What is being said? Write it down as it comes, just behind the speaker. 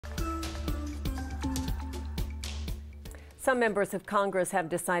Some members of Congress have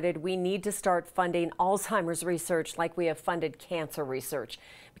decided we need to start funding Alzheimer's research like we have funded cancer research.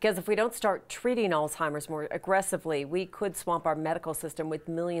 Because if we don't start treating Alzheimer's more aggressively, we could swamp our medical system with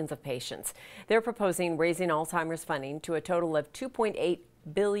millions of patients. They're proposing raising Alzheimer's funding to a total of $2.8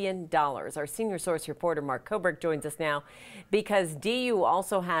 billion. Our senior source reporter Mark Koberg joins us now because DU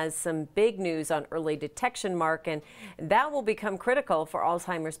also has some big news on early detection, Mark, and that will become critical for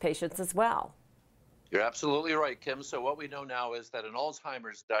Alzheimer's patients as well. You're absolutely right, Kim. So what we know now is that an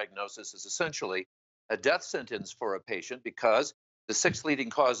Alzheimer's diagnosis is essentially a death sentence for a patient because the sixth leading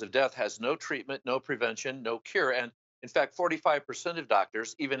cause of death has no treatment, no prevention, no cure. And in fact, 45% of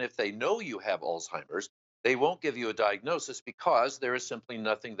doctors, even if they know you have Alzheimer's, they won't give you a diagnosis because there is simply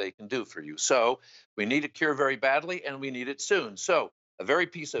nothing they can do for you. So we need a cure very badly, and we need it soon. So a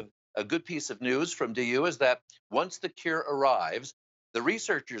good piece of news from DU is that once the cure arrives, the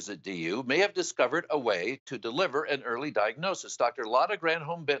researchers at DU may have discovered a way to deliver an early diagnosis. Dr. Lotta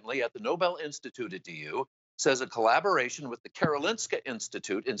Granholm-Bentley at the Nobel Institute at DU says a collaboration with the Karolinska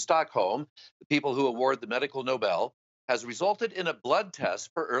Institute in Stockholm, the people who award the medical Nobel, has resulted in a blood test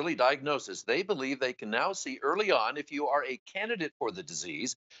for early diagnosis. They believe they can now see early on if you are a candidate for the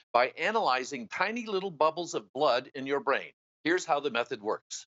disease by analyzing tiny little bubbles of blood in your brain. Here's how the method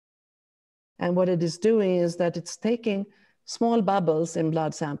works. And what it is doing is that it's taking small bubbles in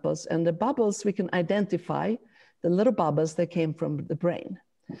blood samples, and the bubbles, we can identify the little bubbles that came from the brain.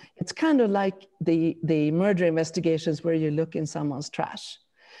 It's kind of like the murder investigations where you look in someone's trash,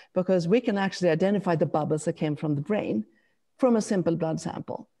 because we can actually identify the bubbles that came from the brain from a simple blood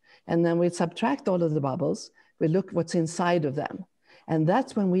sample. And then we subtract all of the bubbles, we look what's inside of them. And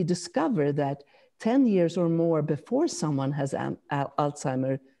that's when we discover that 10 years or more before someone has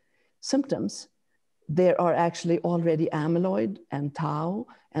Alzheimer's symptoms, there are actually already amyloid and tau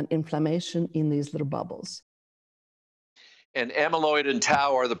and inflammation in these little bubbles. And amyloid and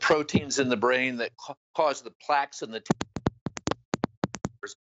tau are the proteins in the brain that cause the plaques in the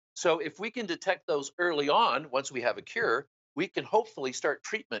tears. So if we can detect those early on, once we have a cure, we can hopefully start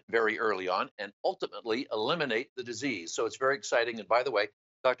treatment very early on and ultimately eliminate the disease. So it's very exciting. And by the way,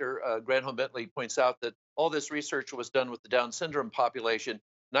 Dr. Granholm-Bentley points out that all this research was done with the Down syndrome population,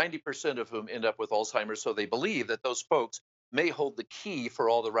 90% of whom end up with Alzheimer's. So they believe that those folks may hold the key for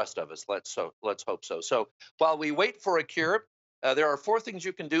all the rest of us. Let's hope so. So while we wait for a cure, there are 4 things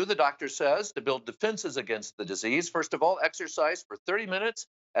you can do, the doctor says, to build defenses against the disease. First of all, exercise for 30 minutes,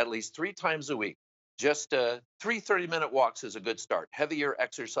 at least 3 times a week. Just 3 30-minute walks is a good start. Heavier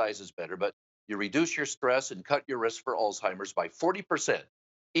exercise is better, but you reduce your stress and cut your risk for Alzheimer's by 40%.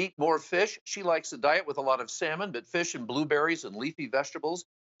 Eat more fish. She likes a diet with a lot of salmon, but fish and blueberries and leafy vegetables.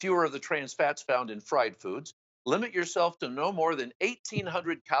 Fewer of the trans fats found in fried foods. Limit yourself to no more than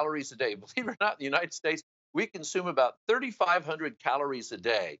 1,800 calories a day. Believe it or not, in the United States, we consume about 3,500 calories a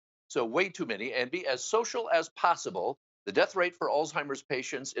day. So way too many. And be as social as possible. The death rate for Alzheimer's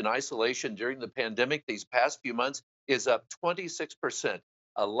patients in isolation during the pandemic these past few months is up 26%.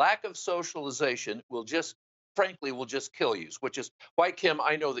 A lack of socialization frankly will just kill you, which is why, Kim,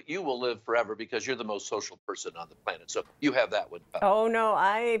 I know that you will live forever because you're the most social person on the planet. So you have that one. Oh, no,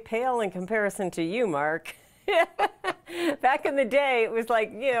 I pale in comparison to you, Mark. Back in the day, it was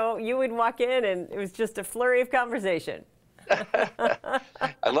like, you would walk in and it was just a flurry of conversation.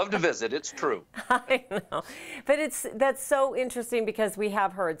 I love to visit. It's true. I know. But that's so interesting because we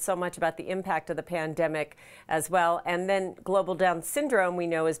have heard so much about the impact of the pandemic as well. And then global Down syndrome, we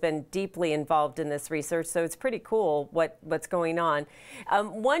know, has been deeply involved in this research. So it's pretty cool what's going on.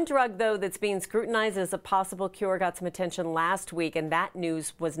 One drug, though, that's being scrutinized as a possible cure got some attention last week, and that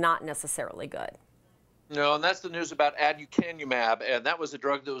news was not necessarily good. No, and that's the news about aducanumab. And that was a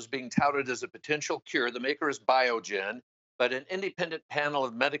drug that was being touted as a potential cure. The maker is Biogen. But an independent panel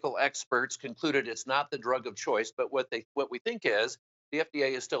of medical experts concluded it's not the drug of choice. But what we think is the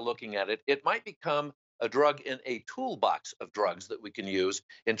FDA is still looking at it. It might become a drug in a toolbox of drugs that we can use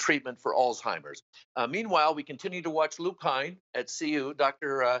in treatment for Alzheimer's. Meanwhile, we continue to watch Lupine at CU.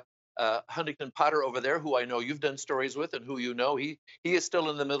 Dr. Huntington Potter over there, who I know you've done stories with and who you know, he is still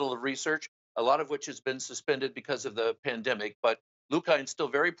in the middle of research, a lot of which has been suspended because of the pandemic. But Lupine's still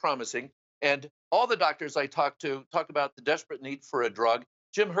very promising. And all the doctors I talk to talk about the desperate need for a drug.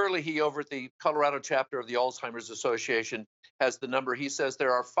 Jim Hurley, he over at the Colorado chapter of the Alzheimer's Association, has the number. He says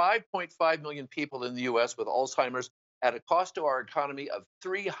there are 5.5 million people in the U.S. with Alzheimer's at a cost to our economy of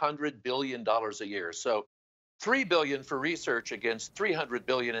 $300 billion a year. So $3 billion for research against $300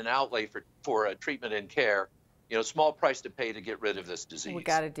 billion in outlay for treatment and care. Small price to pay to get rid of this disease. We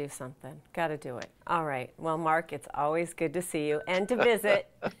got to do something. Got to do it. All right. Well, Mark, it's always good to see you and to visit.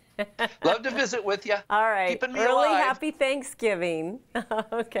 Love to visit. visit with you. All right. Keeping me Early alive. happy Thanksgiving.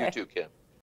 Okay. You too, Kim.